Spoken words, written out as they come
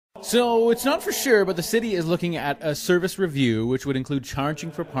So, it's not for sure, but the city is looking at a service review, which would include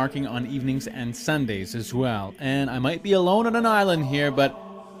charging for parking on evenings and Sundays as well. And I might be alone on an island here, but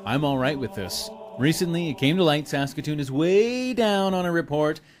I'm alright with this. Recently, it came to light Saskatoon is way down on a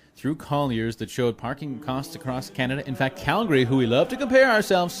report through Colliers that showed parking costs across Canada. In fact, Calgary, who we love to compare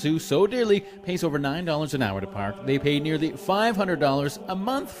ourselves to so dearly, pays over $9 an hour to park. They pay nearly $500 a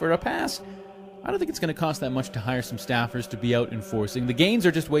month for a pass. I don't think it's going to cost that much to hire some staffers to be out enforcing. The gains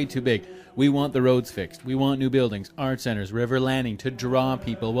are just way too big. We want the roads fixed. We want new buildings, art centers, river landing to draw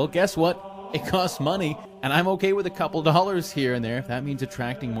people. Well, guess what? It costs money, and I'm okay with a couple dollars here and there if that means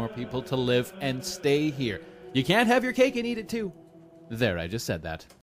attracting more people to live and stay here. You can't have your cake and eat it too. There, I just said that.